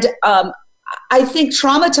 And I think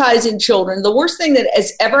traumatizing children, the worst thing that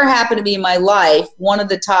has ever happened to me in my life, one of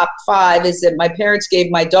the top 5, is that my parents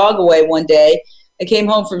gave my dog away one day. I came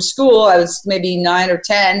home from school. I was maybe 9 or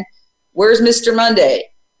 10. Where's Mr. Monday?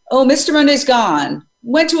 Oh, Mr. Monday's gone.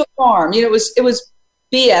 Went to a farm. It was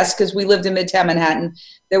BS because we lived in Midtown Manhattan.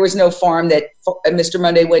 There was no farm that Mr.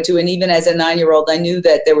 Monday went to. And even as a 9-year-old, I knew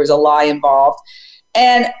that there was a lie involved.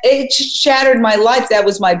 And it just shattered my life. That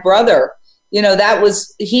was my brother.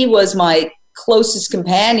 He was my closest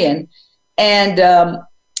companion. And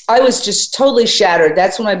I was just totally shattered.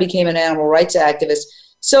 That's when I became an animal rights activist.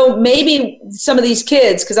 So maybe some of these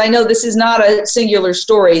kids, because I know this is not a singular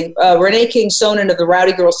story, Renee King Sonnen of the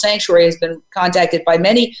Rowdy Girl Sanctuary has been contacted by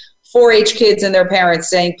many 4-H kids and their parents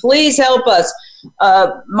saying, please help us.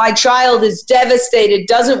 My child is devastated,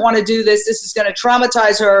 doesn't want to do this. This is going to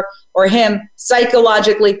traumatize her or him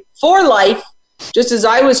psychologically for life, just as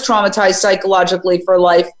I was traumatized psychologically for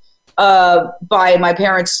life by my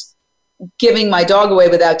parents giving my dog away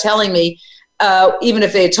without telling me. Even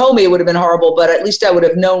if they had told me, it would have been horrible, but at least I would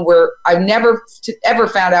have known where. I've never ever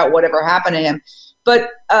found out whatever happened to him. But,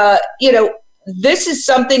 this is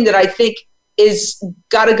something that I think is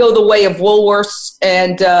got to go the way of Woolworths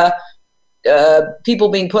and people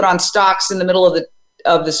being put on stocks in the middle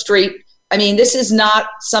of the street. I mean, this is not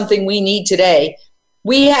something we need today.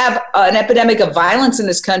 We have an epidemic of violence in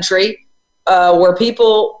this country where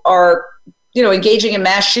people are, engaging in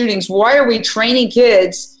mass shootings. Why are we training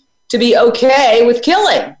kids to be okay with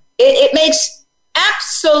killing? It makes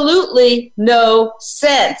absolutely no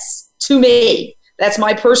sense to me. That's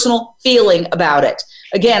my personal feeling about it.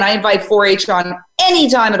 Again, I invite 4-H on any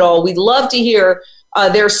time at all. We'd love to hear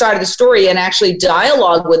their side of the story and actually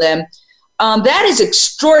dialogue with them. That is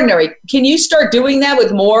extraordinary. Can you start doing that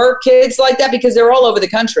with more kids like that? Because they're all over the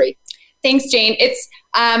country. Thanks, Jane. It's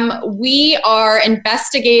we are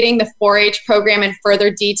investigating the 4-H program in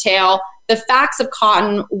further detail. The facts of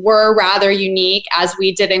Cotton were rather unique, as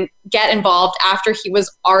we didn't get involved after he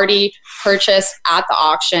was already purchased at the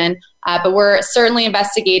auction. But we're certainly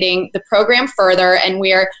investigating the program further, and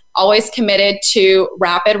we are always committed to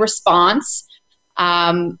rapid response.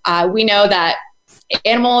 We know that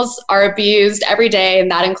animals are abused every day, and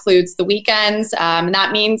that includes the weekends. And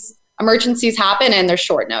that means emergencies happen and there's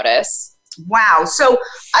short notice. Wow. So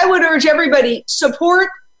I would urge everybody, support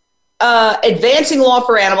Advancing Law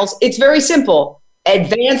for Animals. It's very simple.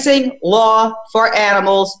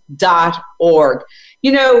 AdvancingLawForAnimals.org.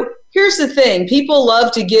 Here's the thing. People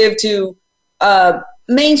love to give to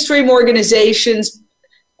mainstream organizations.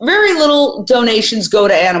 Very little donations go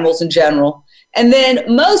to animals in general. And then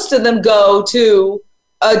most of them go to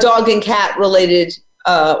dog and cat related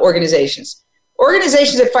organizations.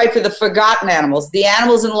 Organizations that fight for the forgotten animals, the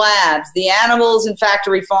animals in labs, the animals in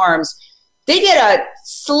factory farms. They get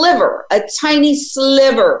a tiny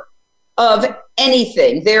sliver of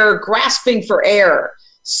anything. They're grasping for air.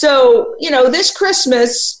 So, this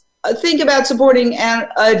Christmas, think about supporting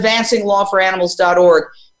AdvancingLawForAnimals.org.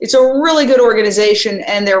 It's a really good organization,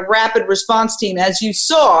 and their rapid response team, as you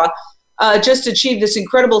saw, just achieved this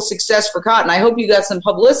incredible success for Cotton. I hope you got some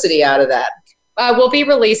publicity out of that. We'll be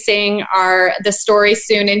releasing the story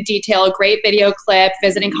soon in detail, a great video clip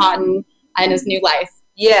visiting Cotton and his new life.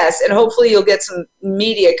 Yes, and hopefully you'll get some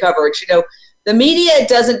media coverage. The media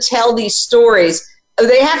doesn't tell these stories.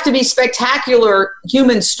 They have to be spectacular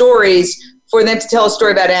human stories for them to tell a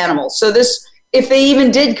story about animals. So if they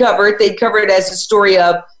even did cover it, they'd cover it as a story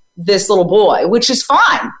of this little boy, which is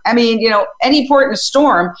fine. I mean, any port in a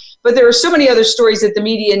storm, but there are so many other stories that the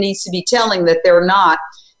media needs to be telling that they're not.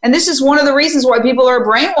 And this is one of the reasons why people are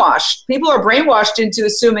brainwashed. People are brainwashed into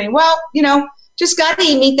assuming, just got to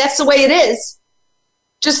eat meat. That's the way it is.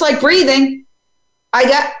 Just like breathing. I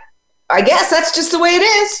guess that's just the way it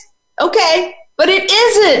is. Okay. But it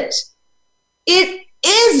isn't. It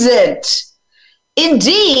isn't.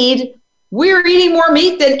 Indeed, we're eating more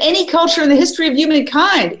meat than any culture in the history of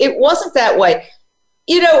humankind. It wasn't that way.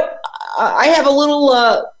 I have a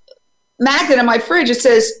little magnet in my fridge. It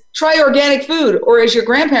says, try organic food, or as your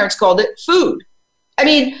grandparents called it, food. I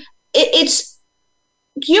mean,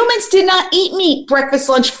 humans did not eat meat breakfast,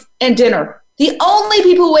 lunch, and dinner. The only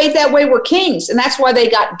people who ate that way were kings, and that's why they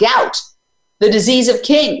got gout, the disease of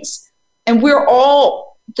kings. And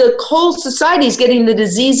the whole society is getting the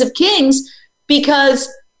disease of kings because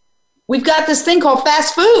we've got this thing called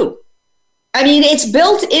fast food. I mean, it's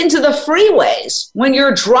built into the freeways. When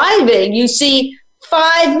you're driving, you see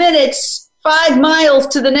 5 minutes, 5 miles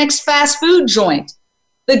to the next fast food joint.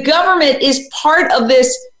 The government is part of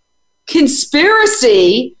this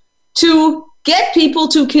conspiracy to get people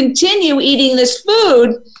to continue eating this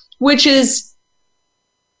food, which is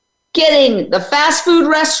getting the fast food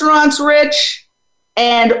restaurants rich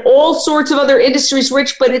and all sorts of other industries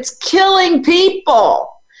rich, but it's killing people.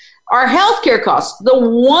 Our healthcare costs, the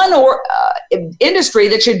one industry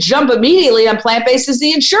that should jump immediately on plant-based is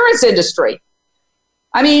the insurance industry.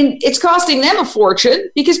 I mean, it's costing them a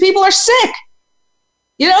fortune because people are sick.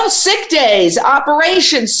 Sick days,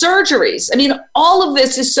 operations, surgeries. I mean, all of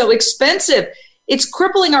this is so expensive. It's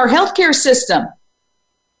crippling our healthcare system.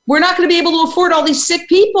 We're not going to be able to afford all these sick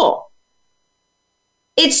people.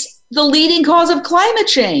 It's the leading cause of climate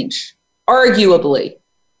change, arguably.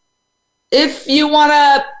 If you want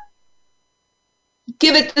to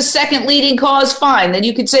give it the second leading cause, fine. Then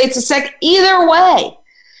you could say it's the second. Either way,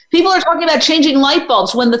 People are talking about changing light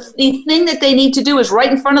bulbs when the thing that they need to do is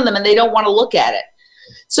right in front of them and they don't want to look at it.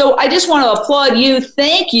 So I just want to applaud you.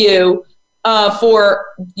 Thank you for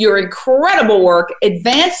your incredible work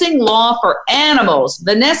advancing law for animals.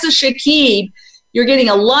 Vanessa Shakib, you're getting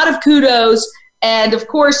a lot of kudos. And, of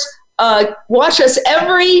course, watch us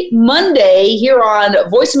every Monday here on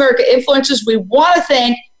Voice America Influencers. We want to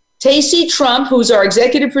thank Tacey Trump, who's our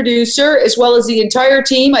executive producer, as well as the entire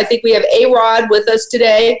team. I think we have A-Rod with us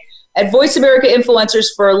today at Voice America Influencers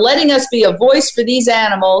for letting us be a voice for these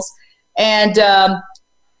animals. And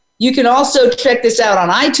you can also check this out on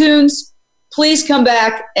iTunes. Please come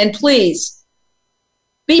back and please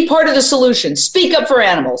be part of the solution. Speak up for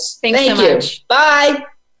animals. Thanks Thank so you. much. Bye.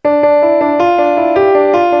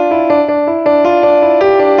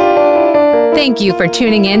 Thank you for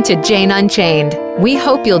tuning in to Jane Unchained. We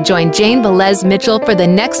hope you'll join Jane Velez Mitchell for the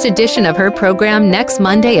next edition of her program next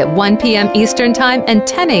Monday at 1 p.m. Eastern Time and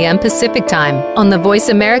 10 a.m. Pacific Time on the Voice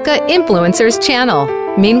America Influencers channel.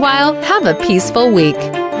 Meanwhile, have a peaceful week.